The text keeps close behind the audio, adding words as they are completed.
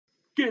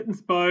get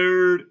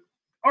inspired.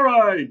 All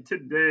right,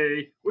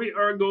 today we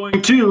are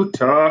going to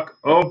talk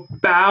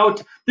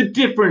about the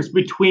difference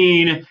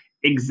between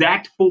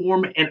exact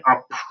form and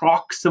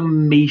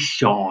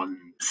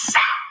approximations.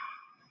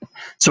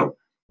 So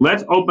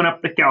let's open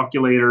up the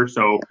calculator.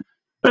 So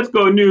let's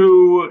go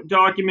new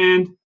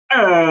document,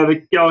 add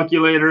a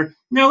calculator.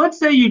 Now let's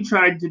say you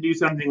tried to do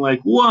something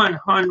like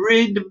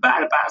 100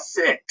 divided by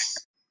 6.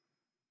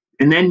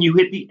 And then you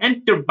hit the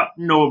enter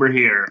button over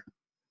here.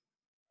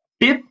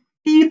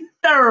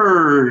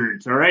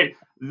 50/3, all right?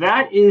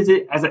 That is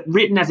it as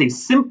written as a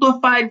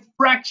simplified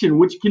fraction,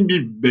 which can be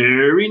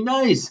very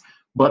nice.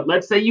 But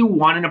let's say you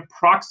want an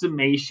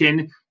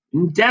approximation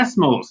in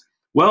decimals.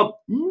 Well,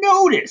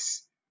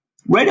 notice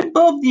right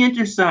above the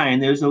enter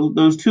sign, there's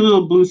those two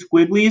little blue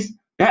squigglies.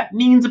 That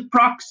means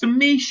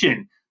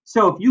approximation.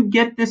 So if you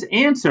get this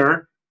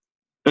answer,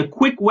 a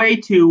quick way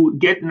to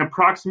get an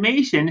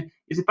approximation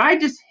is if I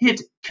just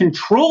hit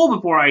Control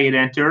before I hit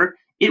enter,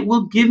 it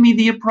will give me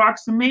the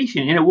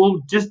approximation, and it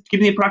will just give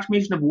me the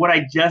approximation of what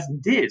I just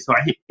did. So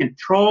I hit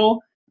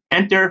Control,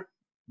 enter,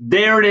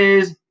 there it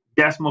is,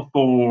 decimal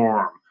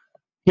form.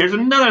 Here's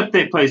another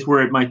place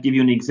where it might give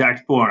you an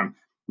exact form.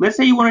 Let's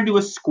say you want to do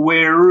a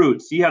square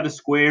root. See how the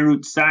square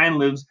root sign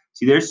lives?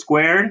 See, there's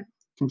squared,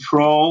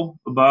 Control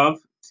above.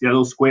 See that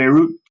little square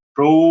root?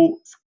 Control,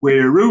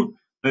 square root.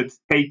 Let's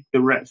take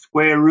the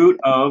square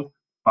root of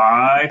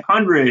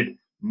 500.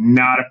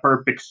 Not a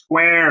perfect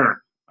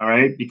square, all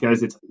right,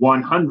 because it's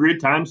 100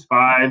 times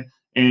 5,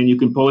 and you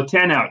can pull a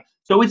 10 out.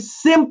 So it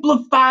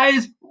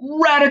simplifies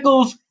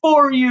radicals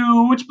for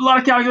you, which a lot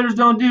of calculators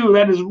don't do.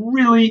 That is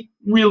really,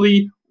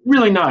 really,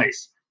 really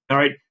nice. All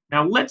right,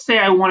 now let's say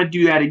I want to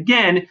do that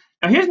again.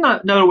 Now here's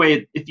another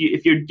way.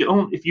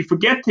 If you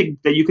forget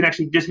that you can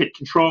actually just hit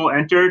Control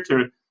Enter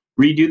to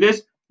redo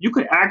this, you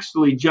could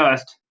actually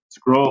just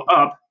scroll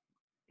up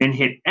and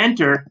hit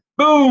enter,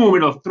 boom,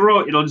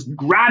 it'll just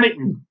grab it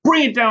and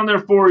bring it down there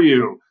for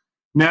you.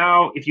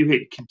 Now, if you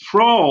hit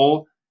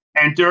Control,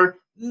 enter,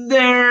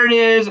 there it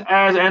is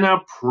as an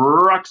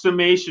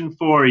approximation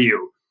for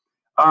you.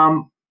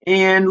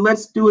 And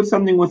let's do it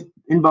something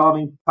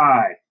involving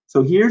pi.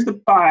 So here's the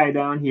pi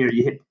down here.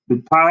 You hit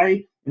the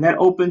pi, and that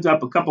opens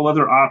up a couple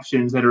other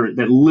options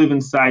that live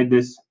inside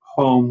this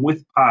home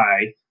with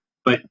pi.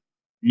 But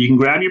you can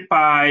grab your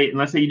pi, and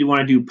let's say you do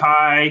want to do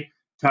pi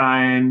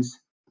times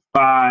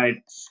 5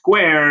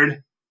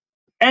 squared,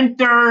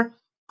 enter,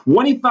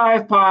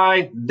 25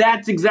 pi,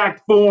 that's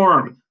exact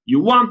form. You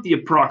want the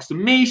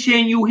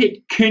approximation, you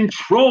hit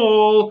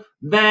Control,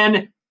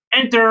 then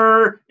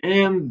enter,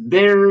 and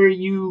there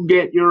you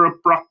get your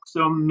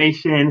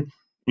approximation,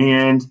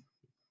 and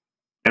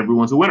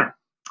everyone's a winner.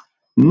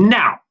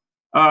 Now,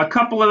 a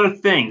couple other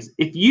things.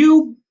 If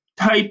you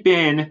type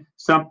in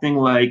something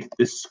like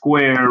the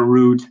square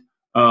root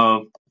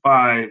of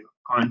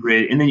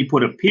 500, and then you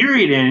put a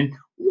period in,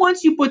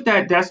 once you put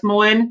that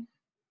decimal in,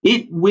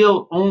 it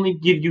will only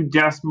give you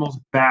decimals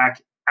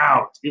back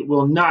out. It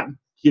will not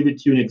give it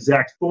to you in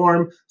exact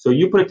form. So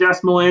you put a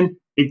decimal in,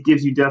 it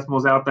gives you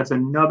decimals out. That's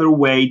another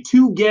way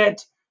to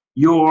get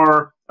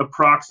your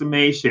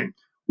approximation.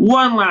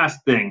 One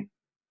last thing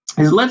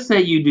is, let's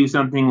say you do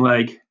something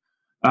like,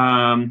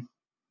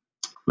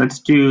 let's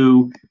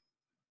do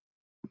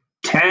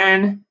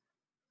 10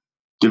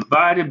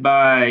 divided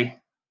by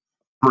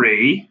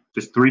 3,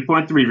 just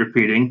 3.3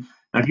 repeating.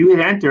 Now, if you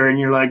hit enter and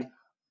you're like,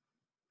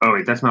 oh,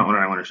 wait, that's not what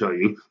I want to show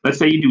you. Let's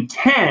say you do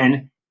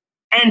 10,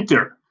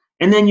 enter.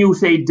 And then you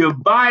say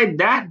divide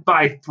that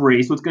by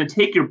 3. So it's going to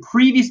take your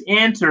previous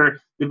answer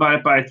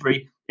divided by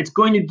 3. It's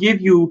going to give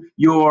you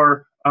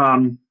your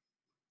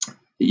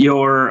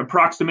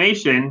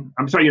approximation.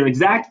 I'm sorry, your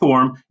exact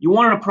form. You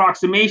want an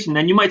approximation.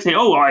 Then you might say,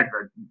 oh,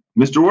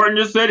 Mr. Wharton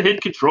just said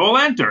hit Control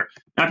Enter.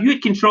 Now, if you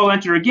hit Control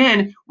Enter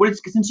again,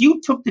 since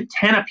you took the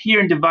 10 up here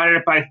and divided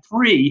it by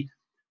 3,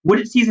 what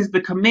it sees is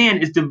the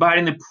command is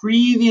dividing the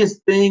previous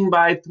thing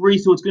by 3,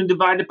 so it's going to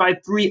divide it by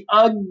 3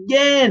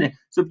 again.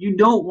 So if you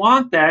don't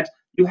want that,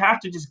 you have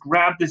to just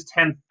grab this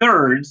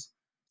 10/3.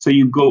 So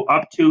you go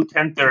up to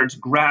 10/3,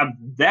 grab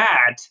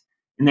that,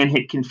 and then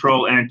hit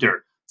Control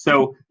Enter.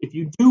 So if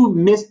you do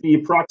miss the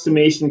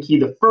approximation key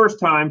the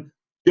first time,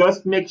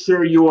 just make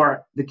sure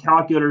the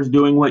calculator is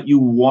doing what you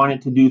want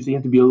it to do. So you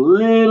have to be a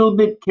little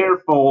bit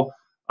careful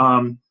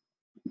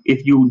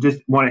if you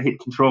just want to hit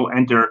Control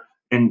Enter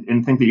and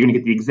think that you're going to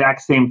get the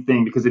exact same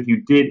thing, because if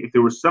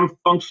there was some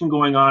function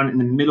going on in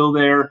the middle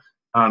there,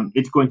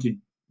 it's going to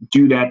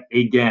do that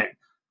again.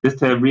 Just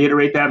to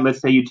reiterate that,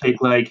 let's say you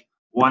take like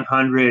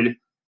 100,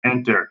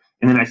 enter,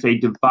 and then I say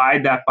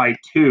divide that by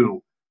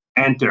 2,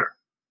 enter.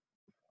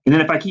 And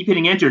then if I keep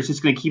hitting enter, it's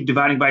just going to keep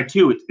dividing by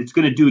 2. It's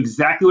going to do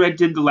exactly what I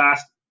did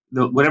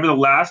whatever the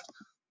last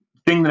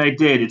thing that I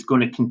did. It's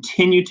going to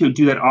continue to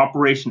do that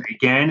operation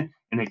again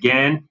and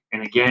again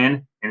and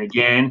again and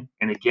again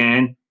and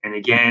again and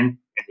again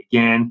and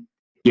again,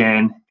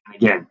 again, and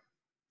again.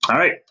 All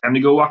right, time to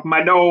go walk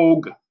my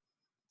dog.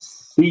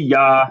 See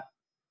ya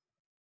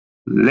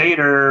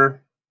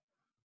later.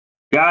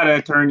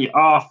 Gotta turn you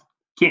off.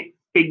 Can't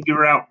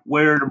figure out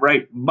where the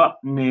right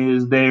button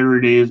is. There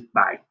it is.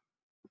 Bye.